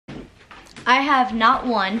I have not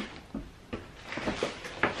one,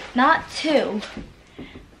 not two,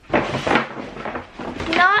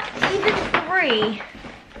 not even three,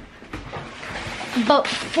 but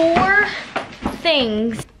 4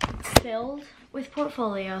 things filled with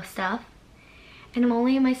portfolio stuff, and I'm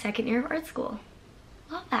only in my 2nd year of art school.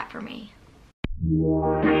 Love that for me.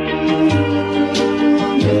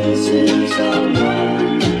 Missing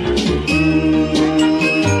someone.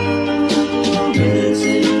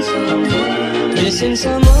 Missing someone. Missing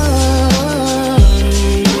someone.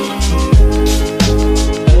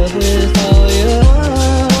 Love with all your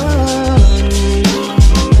heart.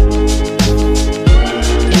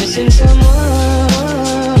 Missing someone.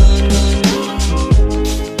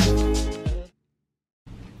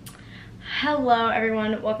 Hello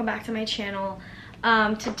everyone, welcome back to my channel.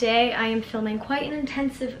 Today I am filming quite an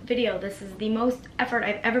intensive video. This is the most effort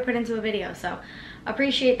I've ever put into a video, so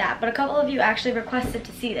appreciate that. But a couple of you actually requested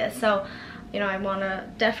to see this, so you know, I want to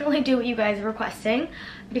definitely do what you guys are requesting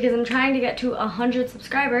because I'm trying to get to 100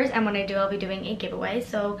 subscribers, and when I do, I'll be doing a giveaway,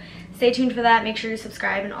 so stay tuned for that. Make sure you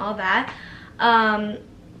subscribe and all that.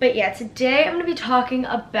 But yeah, today I'm going to be talking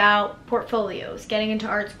about portfolios, getting into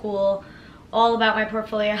art school, all about my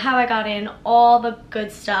portfolio, how I got in, all the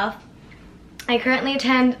good stuff. I currently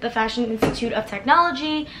attend the Fashion Institute of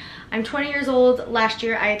Technology. I'm 20 years old. Last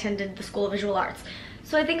year I attended the School of Visual Arts.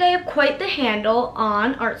 So I think I have quite the handle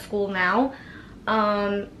on art school now.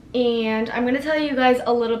 And I'm going to tell you guys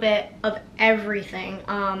a little bit of everything.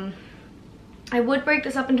 I would break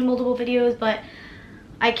this up into multiple videos, but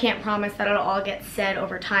I can't promise that it'll all get said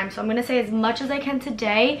over time. So I'm going to say as much as I can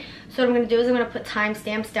today. So what I'm going to do is I'm going to put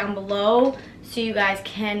timestamps down below so you guys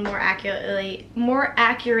can more accurately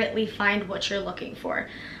find what you're looking for.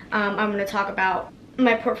 I'm going to talk about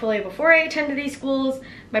my portfolio before I attended these schools,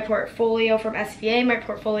 my portfolio from SVA, my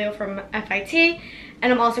portfolio from FIT,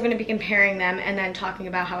 and I'm also going to be comparing them and then talking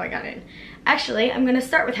about how I got in. Actually, I'm going to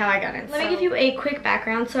start with how I got in. Let me give you a quick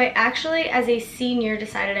background. So I actually, as a senior,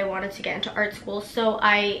 decided I wanted to get into art school, so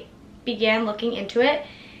I began looking into it,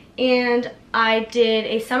 and I did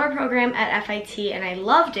a summer program at FIT, and I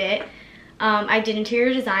loved it. I did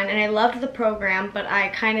interior design, and I loved the program, but I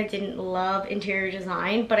kind of didn't love interior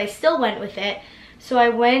design, but I still went with it. So I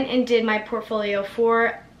went and did my portfolio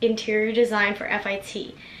for interior design for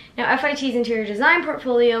FIT. Now, FIT's interior design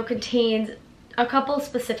portfolio contains a couple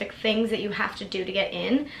specific things that you have to do to get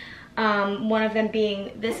in. One of them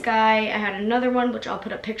being this guy. I had another one, which I'll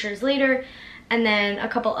put up pictures later, and then a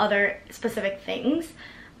couple other specific things.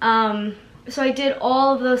 So I did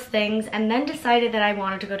all of those things and then decided that I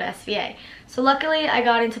wanted to go to SVA. So luckily I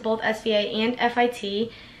got into both SVA and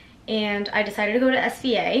FIT, and I decided to go to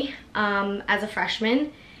SVA as a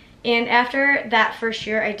freshman. And after that first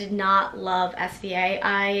year, I did not love SVA.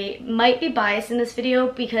 I might be biased in this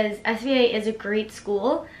video because SVA is a great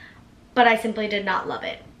school, but I simply did not love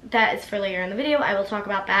it. That is for later in the video. I will talk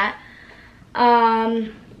about that.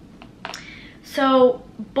 So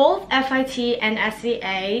both FIT and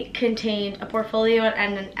SVA contained a portfolio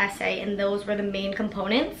and an essay, and those were the main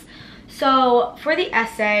components. So for the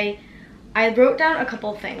essay, I wrote down a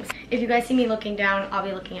couple of things. If you guys see me looking down, I'll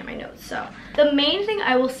be looking at my notes. So the main thing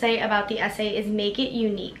I will say about the essay is make it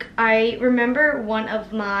unique. I remember one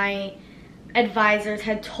of my advisors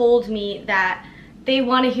had told me that they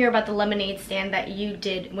want to hear about the lemonade stand that you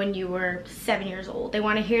did when you were 7 years old. They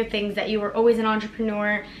want to hear things that you were always an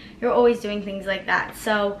entrepreneur, you're always doing things like that.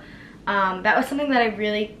 So that was something that I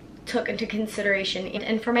really took into consideration.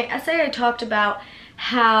 And for my essay, I talked about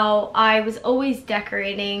how I was always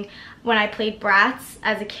decorating. When I played Bratz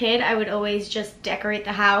as a kid, I would always just decorate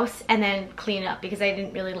the house and then clean it up because I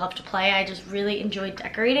didn't really love to play. I just really enjoyed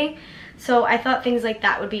decorating. So I thought things like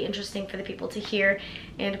that would be interesting for the people to hear,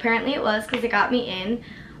 and apparently it was because it got me in.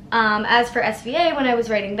 As for SVA, when I was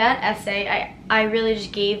writing that essay, I really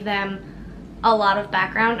just gave them a lot of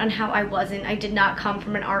background on how I did not come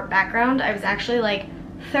from an art background. I was actually like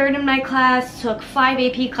 3rd in my class, took 5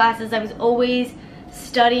 AP classes. I was always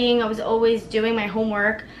studying, I was always doing my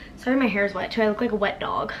homework. Sorry, my hair is wet too. I look like a wet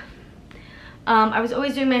dog. I was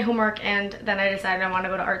always doing my homework, and then I decided I wanted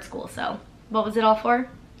to go to art school. So what was it all for?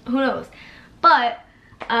 Who knows? But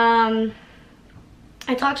I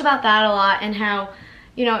talked about that a lot and how,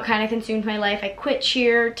 you know, it kind of consumed my life. I quit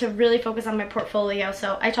cheer to really focus on my portfolio.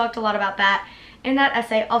 So I talked a lot about that, and that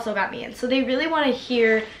essay also got me in. So they really want to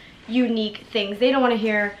hear unique things. They don't want to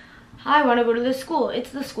hear, I want to go to this school, it's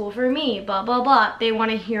the school for me, blah blah blah. They want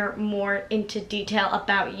to hear more into detail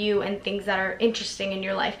about you and things that are interesting in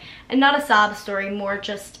your life, and not a sob story, more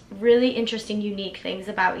just really interesting, unique things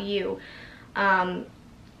about you,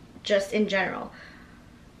 just in general.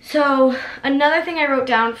 So another thing I wrote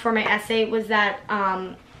down for my essay was that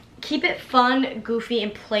keep it fun, goofy,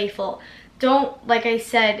 and playful. Don't, like I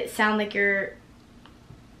said, sound like you're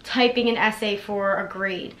typing an essay for a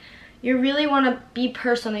grade. You really want to be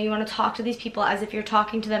personal. You want to talk to these people as if you're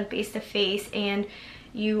talking to them face to face, and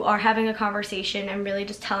you are having a conversation and really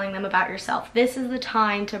just telling them about yourself. This is the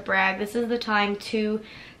time to brag. This is the time to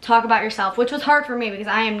talk about yourself, which was hard for me because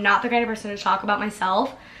I am not the kind of person to talk about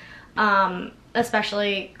myself,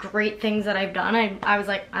 especially great things that I've done. I was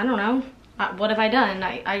like, I don't know, what have I done?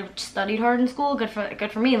 I studied hard in school, good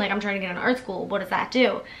for me. Like, I'm trying to get into art school. What does that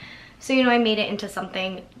do? So, you know, I made it into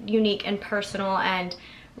something unique and personal and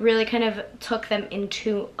really kind of took them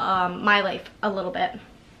into my life a little bit.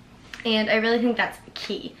 And I really think that's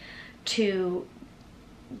key to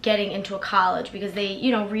getting into a college, because they, you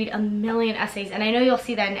know, read a million essays. And I know you'll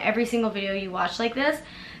see that in every single video you watch like this,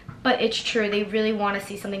 but it's true. They really want to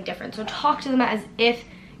see something different. So talk to them as if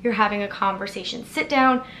you're having a conversation. Sit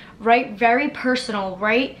down, write very personal,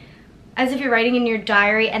 write as if you're writing in your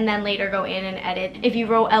diary, and then later go in and edit. If you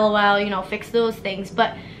wrote LOL, you know, fix those things,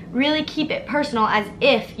 but really keep it personal as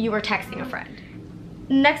if you were texting a friend.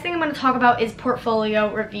 Next thing I'm going to talk about is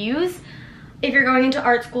portfolio reviews. If you're going into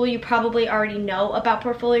art school, you probably already know about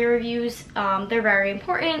portfolio reviews. They're very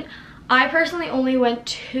important. I personally only went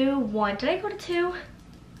to one. Did I go to two?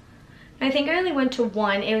 I think I only went to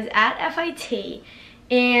one. It was at FIT,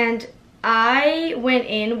 and I went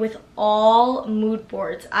in with all mood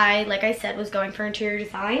boards. Like I said, was going for interior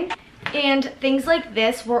design, and things like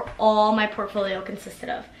this were all my portfolio consisted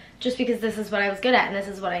of, just because this is what I was good at and this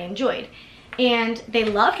is what I enjoyed. And they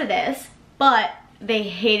loved this, but they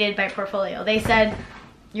hated my portfolio. They said,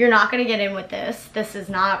 you're not gonna get in with this. This is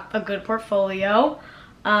not a good portfolio.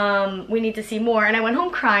 We need to see more. And I went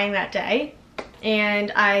home crying that day,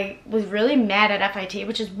 and I was really mad at FIT,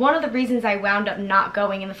 which is one of the reasons I wound up not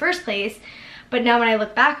going in the first place. But now when I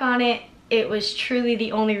look back on it, it was truly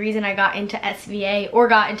the only reason I got into SVA or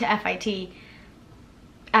got into FIT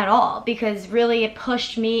at all, because really it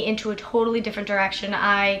pushed me into a totally different direction.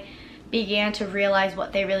 I began to realize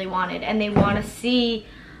what they really wanted, and they want to see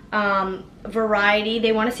variety.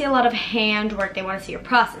 They want to see a lot of handwork. They want to see your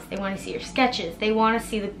process. They want to see your sketches. They want to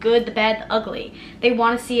see the good, the bad, the ugly. They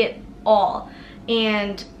want to see it all.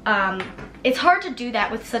 And it's hard to do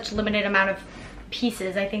that with such limited amount of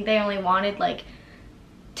pieces. I think they only wanted like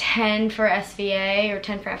 10 for SVA or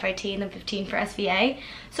 10 for FIT and then 15 for SVA.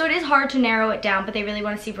 So it is hard to narrow it down, but they really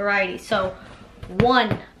want to see variety. So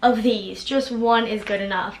one of these, just one is good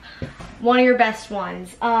enough. One of your best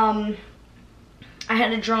ones. I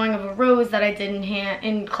had a drawing of a rose that I did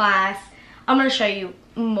in class. I'm going to show you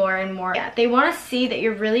more and more. Yeah, they want to see that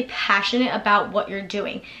you're really passionate about what you're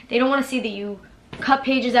doing. They don't want to see that you cut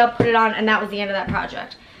pages out, put it on, and that was the end of that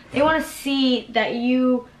project. They want to see that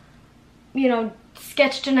you know,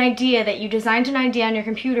 sketched an idea, that you designed an idea on your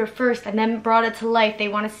computer first and then brought it to life. They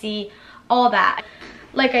want to see all that.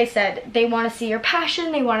 Like I said, they want to see your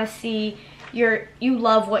passion. They want to see you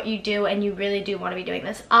love what you do, and you really do want to be doing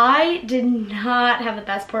this. I did not have the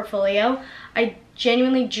best portfolio. I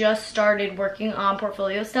genuinely just started working on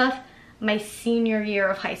portfolio stuff my senior year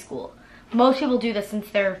of high school. Most people do this since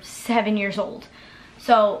they're 7 years old.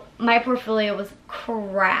 So my portfolio was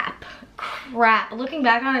crap. Looking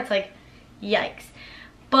back on it, it's like, yikes.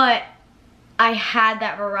 But I had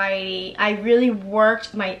that variety. I really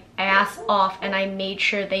worked my ass off, and I made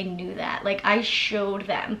sure they knew that. Like, I showed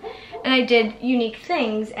them, and I did unique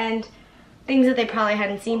things and things that they probably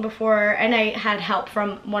hadn't seen before. And I had help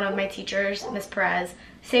from one of my teachers, Miss Perez.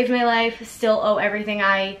 Saved my life. Still owe everything,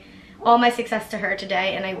 all my success to her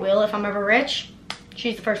today, and I will if I'm ever rich.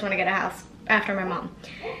 She's the first one to get a house after my mom.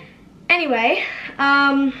 Anyway,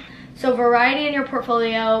 so variety in your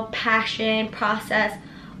portfolio, passion, process,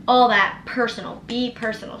 all that. Personal. Be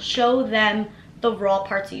personal. Show them the raw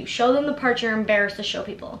parts of you. Show them the parts you're embarrassed to show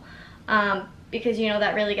people, because you know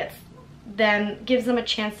that really gives them a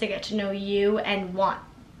chance to get to know you and want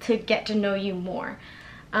to get to know you more.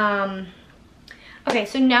 Okay,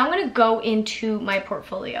 so now I'm going to go into my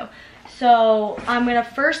portfolio. So I'm going to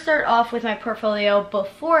first start off with my portfolio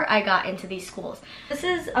before I got into these schools. This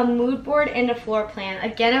is a mood board and a floor plan.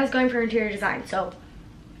 Again, I was going for interior design, so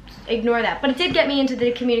ignore that. But it did get me into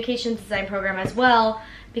the communications design program as well,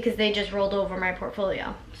 because they just rolled over my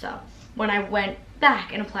portfolio. So when I went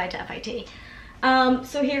back and applied to FIT.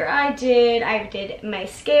 So here I did my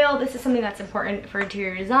scale. This is something that's important for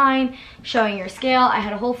interior design, showing your scale. I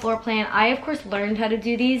had a whole floor plan. I, of course, learned how to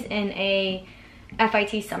do these in a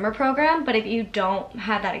FIT summer program, but if you don't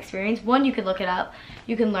have that experience, one, you could look it up.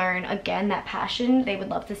 You can learn, again, that passion. They would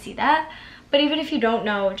love to see that. But even if you don't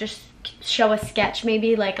know, just show a sketch,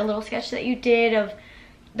 maybe like a little sketch that you did of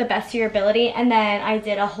the best of your ability, and then I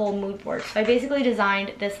did a whole mood board. So I basically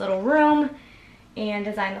designed this little room and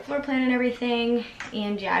designed the floor plan and everything.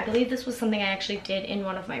 And yeah, I believe this was something I actually did in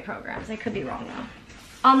one of my programs. I could be wrong though.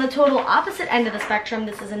 On the total opposite end of the spectrum,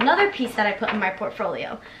 this is another piece that I put in my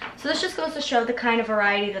portfolio. So this just goes to show the kind of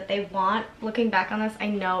variety that they want. Looking back on this, I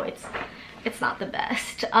know it's not the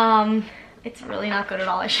best. It's really not good at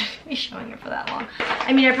all. I shouldn't be showing it for that long.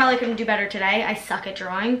 I mean, I probably couldn't do better today. I suck at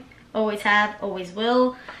drawing. Always have, always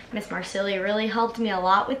will. Miss Marsilia really helped me a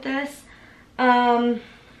lot with this.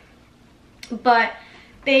 But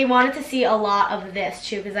they wanted to see a lot of this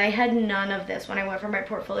too, because I had none of this when I went for my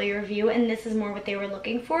portfolio review, and this is more what they were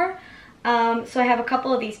looking for. So I have a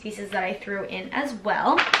couple of these pieces that I threw in as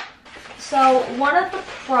well. So one of the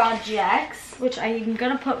projects, which I'm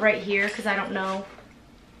gonna put right here because I don't know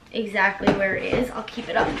exactly where it is. I'll keep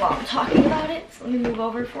it up while I'm talking about it. So let me move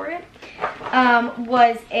over for it.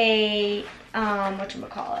 Was a,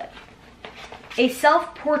 whatchamacallit? A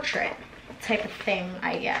self-portrait type of thing,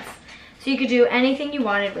 I guess. So you could do anything you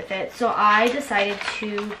wanted with it. So I decided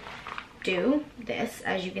to do this,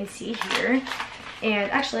 as you can see here.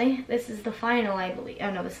 And actually, this is the final, I believe.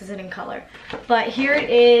 Oh no, this isn't in color. But here it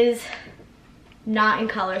is, not in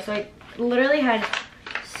color. So I literally had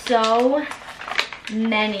so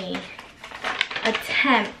many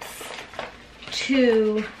attempts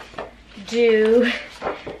to do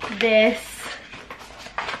this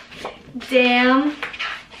damn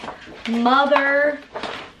mother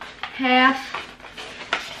half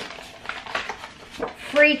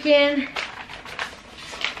freaking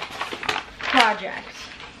project.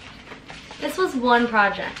 This was one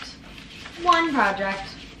project. One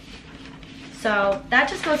project. So that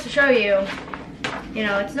just goes to show you, you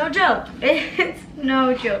know, it's no joke. It's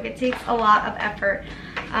no joke. It takes a lot of effort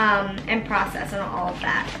and process and all of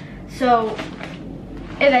that. So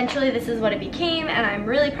eventually this is what it became, and I'm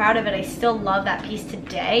really proud of it. I still love that piece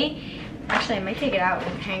today. Actually, I might take it out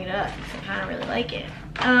and hang it up because I kind of really like it.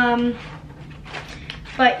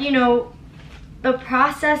 But you know, the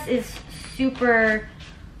process is super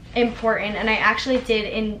important, and I actually did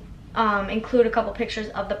include a couple pictures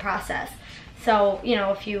of the process. So, you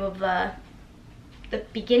know, a few of the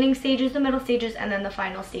beginning stages, the middle stages, and then the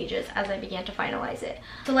final stages as I began to finalize it.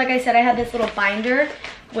 So like I said, I had this little binder,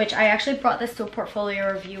 which I actually brought this to a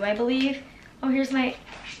portfolio review, I believe. Oh, here's my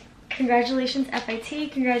congratulations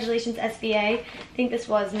FIT, congratulations SVA. I think this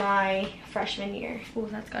was my freshman year. Oh,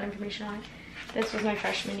 that's got information on it. This was my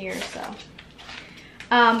freshman year, so.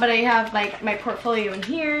 But I have like my portfolio in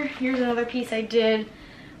here. Here's another piece I did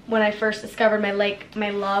when I first discovered my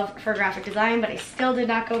love for graphic design, but I still did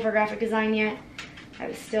not go for graphic design yet. I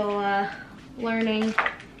was still learning.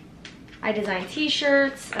 I designed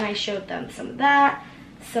t-shirts, and I showed them some of that.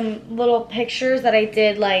 Some little pictures that I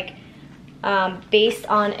did like based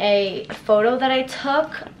on a photo that I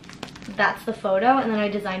took. That's the photo, and then I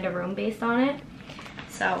designed a room based on it.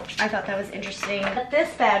 So I thought that was interesting. But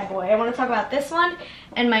this bad boy, I want to talk about this one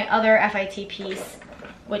and my other FIT piece,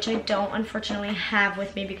 which I don't unfortunately have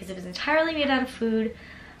with me because it was entirely made out of food,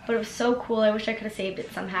 but it was so cool. I wish I could have saved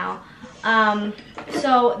it somehow.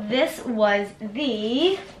 So this was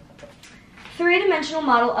the three-dimensional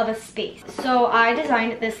model of a space. So I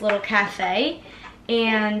designed this little cafe,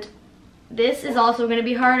 and this is also going to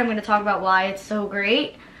be hard. I'm going to talk about why it's so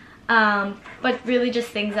great. But really just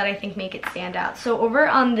things that I think make it stand out. So over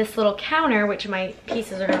on this little counter, which my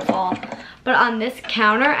pieces are gonna fall, but on this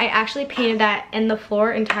counter, I actually painted that in the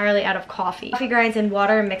floor entirely out of coffee grinds and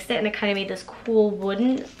water, and mixed it, and it kind of made this cool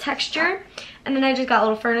wooden texture. And then I just got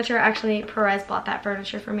little furniture. Actually, Perez bought that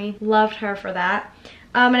furniture for me. Loved her for that.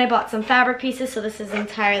 And I bought some fabric pieces, so this is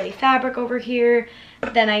entirely fabric over here.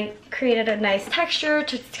 Then I created a nice texture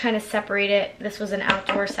to kind of separate it. This was an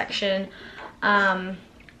outdoor section.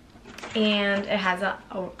 And it has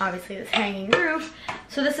obviously this hanging roof.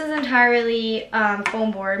 So this is entirely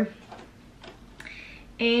foam board,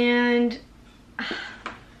 and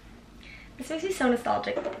this makes me so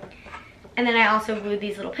nostalgic. And then I also glued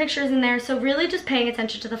these little pictures in there. So really just paying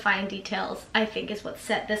attention to the fine details, I think, is what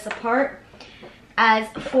set this apart. As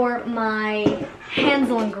for my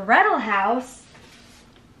Hansel and Gretel house,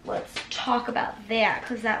 let's talk about that,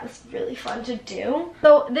 because that was really fun to do.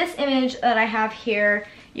 So this image that I have here,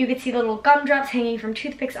 you could see the little gumdrops hanging from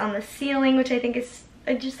toothpicks on the ceiling, which I think is,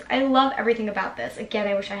 I love everything about this. Again,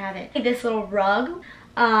 I wish I had it. This little rug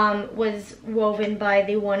was woven by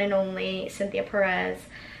the one and only Cynthia Perez.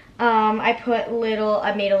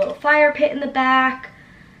 I made a little fire pit in the back,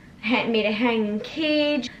 made a hanging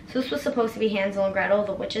cage. So this was supposed to be Hansel and Gretel,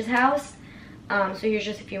 the witch's house. So here's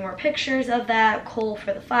just a few more pictures of that. Coal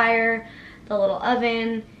for the fire, the little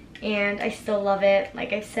oven, and I still love it,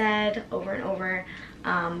 like I said, over and over.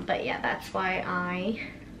 But yeah, that's why I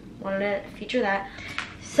wanted to feature that.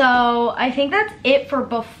 So I think that's it for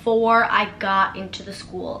before I got into the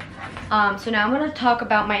school. So now I'm gonna talk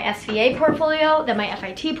about my SVA portfolio, then my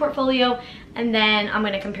FIT portfolio, and then I'm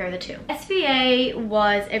gonna compare the two. SVA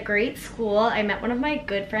was a great school. I met one of my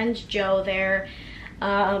good friends, Joe, there.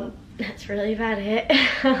 That's really about it.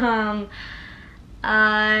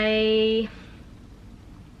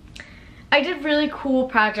 I did really cool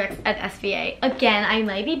projects at SVA. Again, I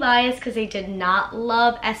might be biased because I did not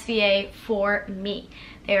love SVA for me.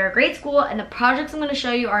 They are a great school, and the projects I'm going to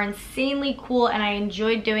show you are insanely cool, and I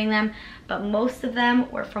enjoyed doing them, but most of them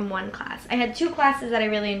were from one class. I had 2 classes that I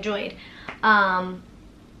really enjoyed, but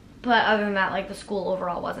other than that, like, the school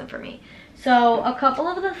overall wasn't for me. So a couple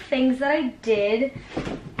of the things that I did,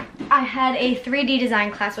 I had a 3D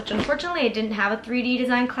design class, which unfortunately I didn't have a 3D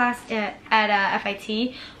design class at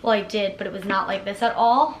FIT. Well, I did, but it was not like this at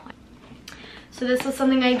all. So this was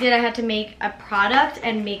something I did. I had to make a product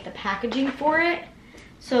and make the packaging for it.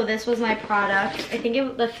 So this was my product. I think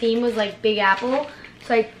the theme was like Big Apple.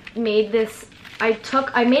 So I made this, I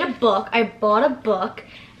made a book. I bought a book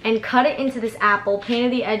and cut it into this apple,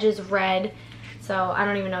 painted the edges red. So I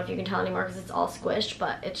don't even know if you can tell anymore because it's all squished,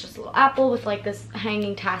 but it's just a little apple with like this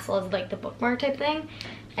hanging tassel as like the bookmark type thing.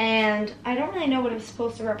 And I don't really know what it was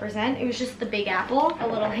supposed to represent. It was just the Big Apple, a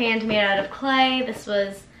little hand made out of clay. This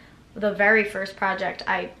was the very first project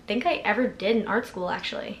I think I ever did in art school,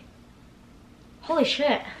 actually. Holy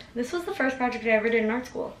shit, this was the first project I ever did in art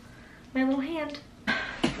school. My little hand.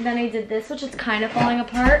 Then I did this, which is kind of falling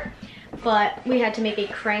apart, but we had to make a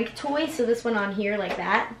crank toy, so this went on here like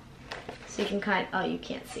that. So you can oh, you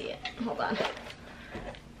can't see it. Hold on.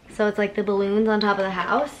 So it's like the balloons on top of the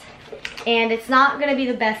house. And it's not gonna be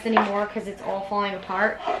the best anymore because it's all falling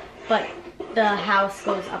apart, but the house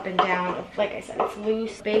goes up and down. Like I said, it's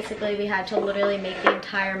loose. Basically, we had to literally make the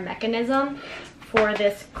entire mechanism for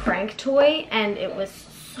this crank toy, and it was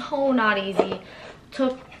so not easy.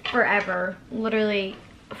 Took forever, literally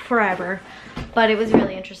forever, but it was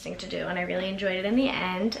really interesting to do, and I really enjoyed it in the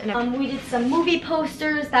end. And we did some movie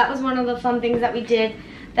posters. That was one of the fun things that we did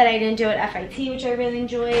that I didn't do at FIT, which I really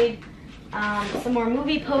enjoyed. Some more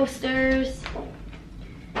movie posters.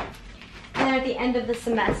 And then at the end of the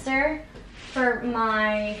semester, for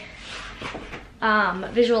my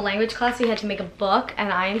visual language class, we had to make a book,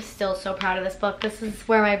 and I'm still so proud of this book. This is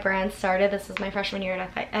where my brand started. This was my freshman year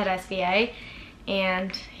at SVA,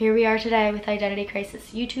 and here we are today with Identity Crisis,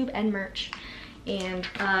 YouTube and merch, and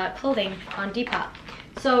clothing on Depop.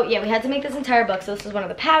 So yeah, we had to make this entire book. So this is one of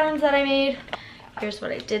the patterns that I made. Here's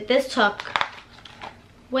what I did. This took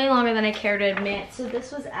way longer than I care to admit. So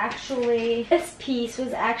this was actually, this piece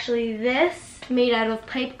was actually this, made out of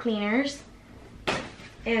pipe cleaners,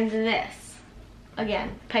 and this.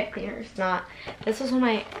 Again, pipe cleaners, not. This was one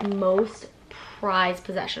of my most prized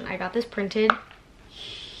possession. I got this printed.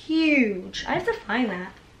 Huge. I have to find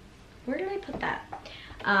that. Where did I put that?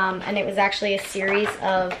 And it was actually a series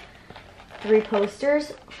of 3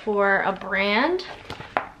 posters for a brand.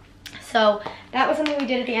 So that was something we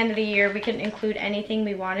did at the end of the year. We could include anything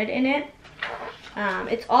we wanted in it.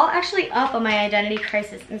 It's all actually up on my Identity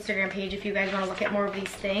Crisis Instagram page if you guys want to look at more of these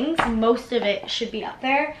things. Most of it should be up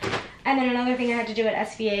there. And then another thing I had to do at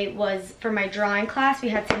SVA was for my drawing class, we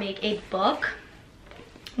had to make a book,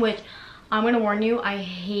 which I'm going to warn you, I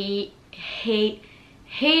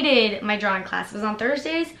hated my drawing class. It was on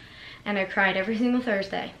Thursdays, and I cried every single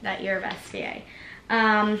Thursday that year of SVA.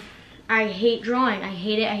 I hate drawing. I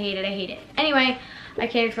hate it, I hate it, I hate it. Anyway, I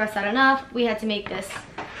can't express that enough. We had to make this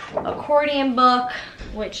accordion book,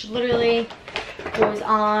 which literally goes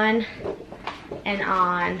on and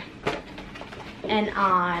on and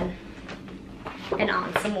on and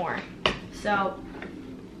on some more. So,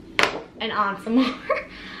 and on some more.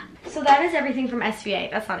 So that is everything from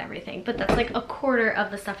SVA. That's not everything, but that's like a quarter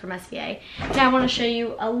of the stuff from SVA. Now I want to show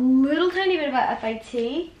you a little tiny bit about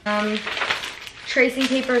FIT. Tracing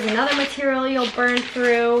paper is another material you'll burn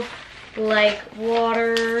through like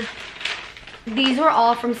water. These were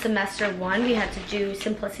all from semester 1. We had to do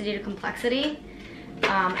simplicity to complexity.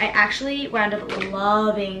 I actually wound up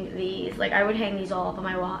loving these. Like, I would hang these all up on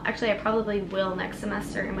my wall. Actually, I probably will next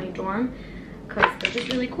semester in my dorm because they're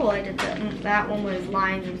just really cool. I did that one was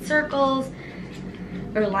lines and circles,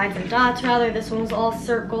 or lines and dots rather. This one was all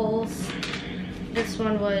circles. This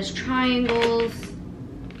one was triangles.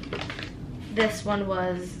 This one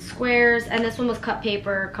was squares, and this one was cut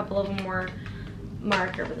paper. A couple of them were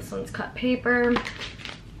marker, but this one's cut paper.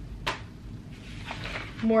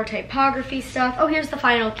 more typography stuff. Oh, here's the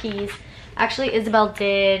final keys. Actually, Isabel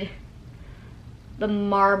did the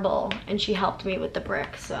marble and she helped me with the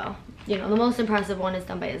brick. So, you know, the most impressive one is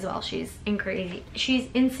done by Isabel. She's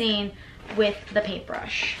insane with the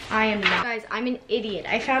paintbrush. I am not. Guys, I'm an idiot.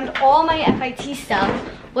 I found all my FIT stuff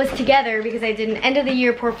was together because I did an end of the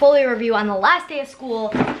year portfolio review on the last day of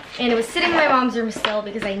school, and it was sitting in my mom's room still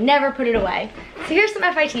because I never put it away. So here's some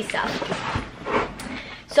FIT stuff.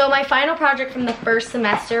 So my final project from the first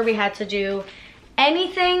semester, we had to do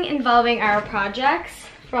anything involving our projects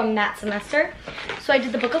from that semester. So I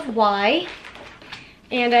did the Book of Why,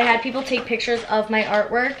 and I had people take pictures of my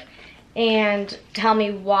artwork and tell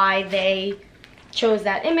me why they chose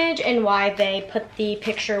that image and why they put the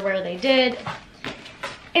picture where they did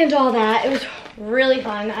and all that. It was really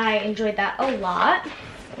fun. I enjoyed that a lot.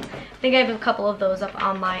 I think I have a couple of those up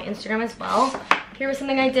on my Instagram as well. Here was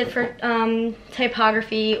something I did for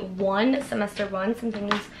typography 1, semester 1, some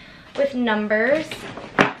things with numbers.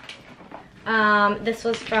 This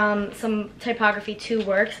was from some typography 2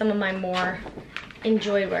 work, some of my more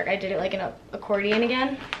enjoyed work. I did it like an accordion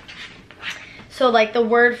again. So like the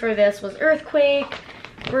word for this was earthquake,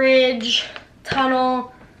 bridge,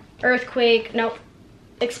 tunnel, earthquake, nope,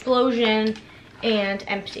 explosion, and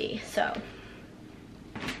empty. So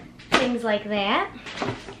things like that.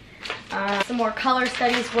 Some more color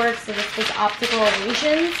studies work. So this was optical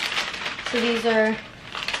illusions. So these are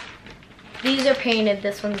painted.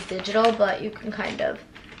 This one's digital, but you can kind of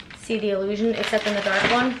see the illusion, except in the dark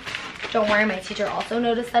one. Don't worry, my teacher also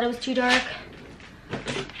noticed that it was too dark.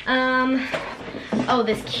 Oh,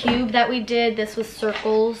 this cube that we did, this was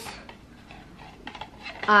circles.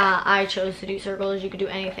 I chose to do circles. You could do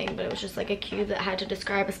anything, but it was just like a cube that had to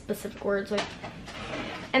describe a specific word. So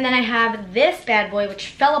and then I have this bad boy, which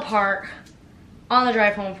fell apart on the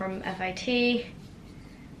drive home from FIT.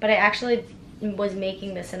 But I actually was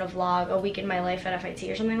making this in a vlog, a week in my life at FIT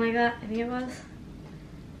or something like that, I think it was.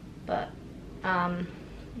 But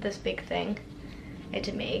this big thing I had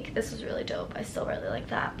to make. This was really dope. I still really like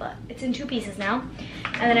that, but it's in 2 pieces now.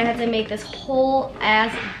 And then I had to make this whole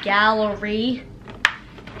ass gallery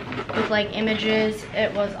with like images.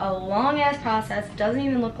 It was a long ass process. It doesn't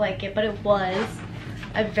even look like it, but it was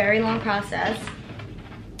a very long process.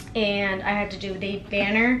 And I had to do the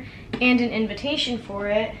banner and an invitation for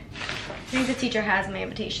it. I think the teacher has my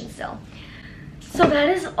invitation still. So that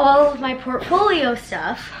is all of my portfolio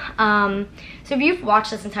stuff. So if you've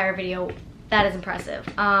watched this entire video, that is impressive.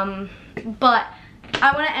 But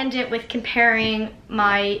I want to end it with comparing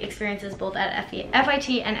my experiences both at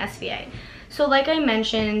FIT and SVA. So like I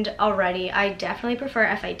mentioned already, I definitely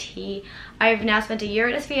prefer FIT. I've now spent a year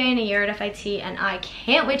at SVA and a year at FIT, and I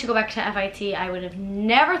can't wait to go back to FIT. I would have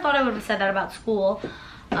never thought I would have said that about school.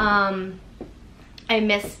 I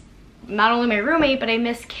miss not only my roommate, but I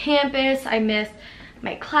miss campus, I miss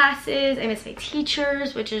my classes, I miss my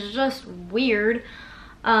teachers, which is just weird.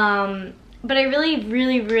 But I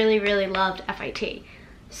really loved FIT.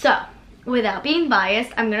 So, without being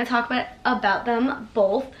biased, I'm going to talk about them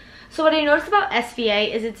both. So what I noticed about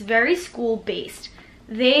SVA is it's very school-based.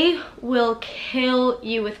 They will kill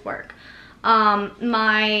you with work.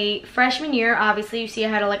 My freshman year, obviously, you see I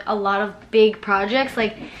had a lot of big projects.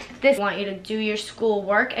 Like this, want you to do your school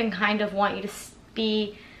work and kind of want you to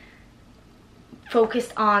be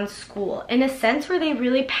focused on school in a sense where they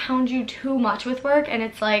really pound you too much with work, and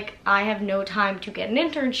it's like I have no time to get an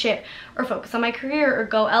internship or focus on my career or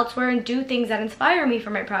go elsewhere and do things that inspire me for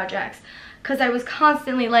my projects, because I was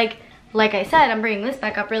constantly like I said, I'm bringing this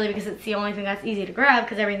back up really because it's the only thing that's easy to grab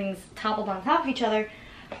because everything's toppled on top of each other.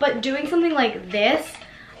 But doing something like this,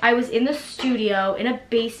 I was in the studio in a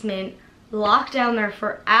basement, locked down there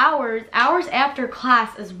for hours after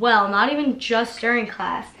class as well, not even just during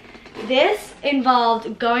class. This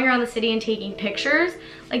involved going around the city and taking pictures.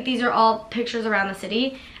 Like these are all pictures around the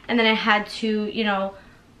city, and then I had to, you know,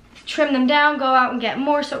 trim them down, go out and get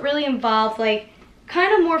more. So it really involved like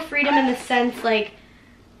kind of more freedom in the sense like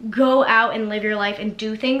go out and live your life and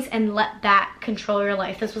do things and let that control your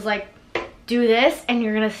life. This was like, do this and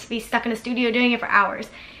you're gonna be stuck in a studio doing it for hours.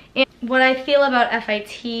 And what I feel about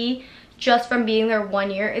FIT just from being there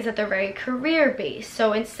 1 year is that they're very career based.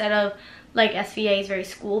 So instead of like SVA is very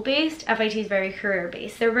school based, FIT is very career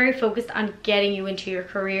based. They're very focused on getting you into your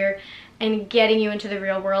career and getting you into the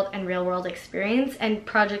real world and real world experience and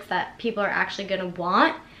projects that people are actually gonna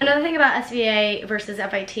want. Another thing about SVA versus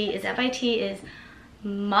FIT is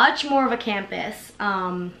much more of a campus.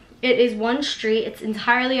 It is one street, it's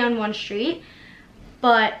entirely on one street,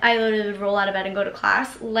 but I literally would roll out of bed and go to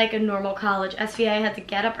class like a normal college. SVA I had to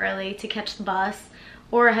get up early to catch the bus,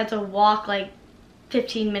 or I had to walk like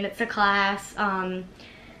 15 minutes to class.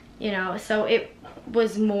 you know, so it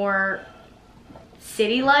was more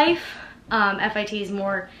city life. FIT is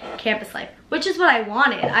more campus life, which is what I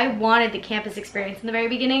wanted. I wanted the campus experience. In the very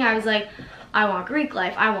beginning, I was like, I want Greek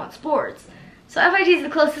life, I want sports. So FIT is the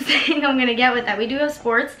closest thing I'm gonna get with that. We do have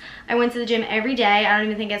sports. I went to the gym every day. I don't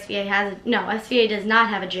even think SVA has, no, SVA does not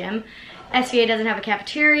have a gym. SVA doesn't have a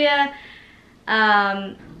cafeteria.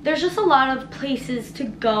 There's just a lot of places to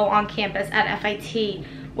go on campus at FIT,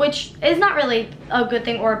 which is not really a good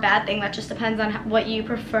thing or a bad thing. That just depends on what you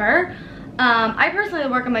prefer. I personally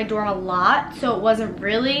work in my dorm a lot, so it wasn't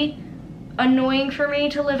really annoying for me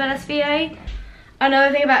to live at SVA.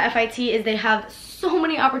 Another thing about FIT is they have so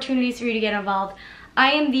many opportunities for you to get involved.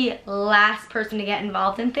 I am the last person to get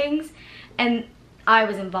involved in things, and I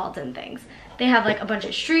was involved in things. They have like a bunch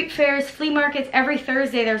of street fairs, flea markets. Every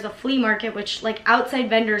Thursday there's a flea market, which like outside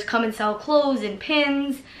vendors come and sell clothes and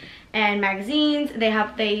pins and magazines.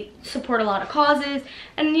 They support a lot of causes,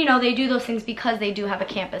 and you know, they do those things because they do have a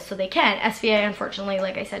campus, so they can. SVA, unfortunately,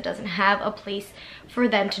 like I said, doesn't have a place for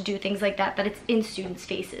them to do things like that it's in students'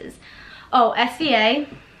 faces. Oh, SVA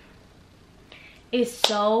is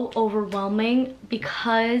so overwhelming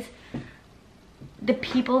because the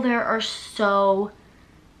people there are so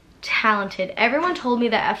talented. Everyone told me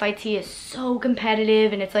that FIT is so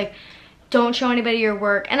competitive, and it's like, don't show anybody your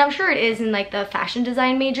work. And I'm sure it is in like the fashion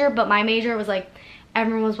design major, but my major was like,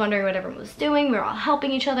 everyone was wondering what everyone was doing. We were all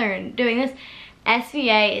helping each other and doing this.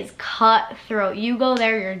 SVA is cutthroat. You go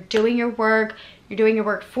there, you're doing your work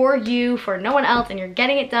for you, for no one else, and you're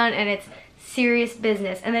getting it done, and it's serious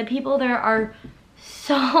business. And the people there are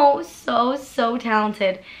so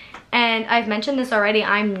talented. And I've mentioned this already,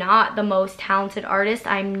 I'm not the most talented artist.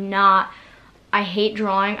 I hate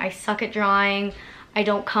drawing. I suck at drawing. I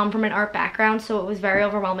don't come from an art background, so it was very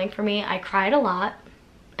overwhelming for me. I cried a lot,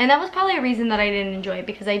 and that was probably a reason that I didn't enjoy it,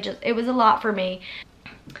 because it was a lot for me.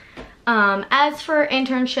 As for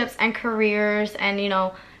internships and careers and, you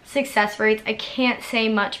know, success rates, I can't say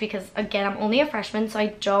much because, again, I'm only a freshman,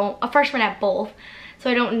 so a freshman at both, so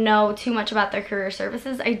I don't know too much about their career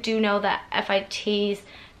services. I do know that FIT's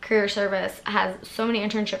career service has so many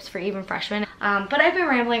internships for even freshmen. But I've been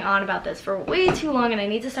rambling on about this for way too long, and I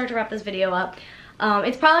need to start to wrap this video up.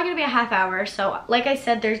 It's probably gonna be a half hour, so like I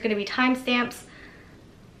said, there's gonna be timestamps.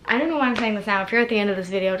 I don't know why I'm saying this now. If you're at the end of this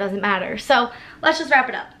video, it doesn't matter. So let's just wrap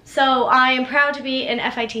it up. So I am proud to be an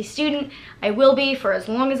FIT student. I will be for as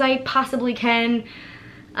long as I possibly can.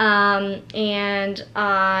 And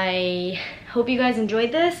I hope you guys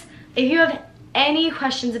enjoyed this. If you have any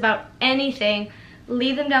questions about anything,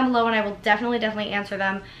 leave them down below and I will definitely answer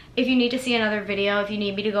them. If you need to see another video, if you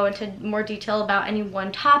need me to go into more detail about any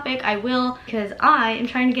one topic, I will, because I am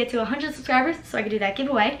trying to get to 100 subscribers so I can do that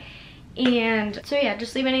giveaway. And so yeah,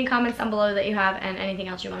 just leave any comments down below that you have and anything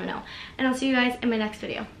else you want to know. And I'll see you guys in my next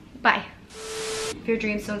video. Bye. If your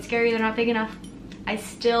dreams don't scare you, they're not big enough. I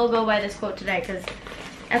still go by this quote today because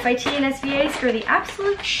FIT and SVA scare the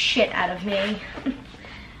absolute shit out of me.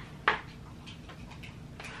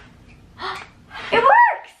 It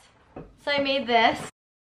works! So I made this.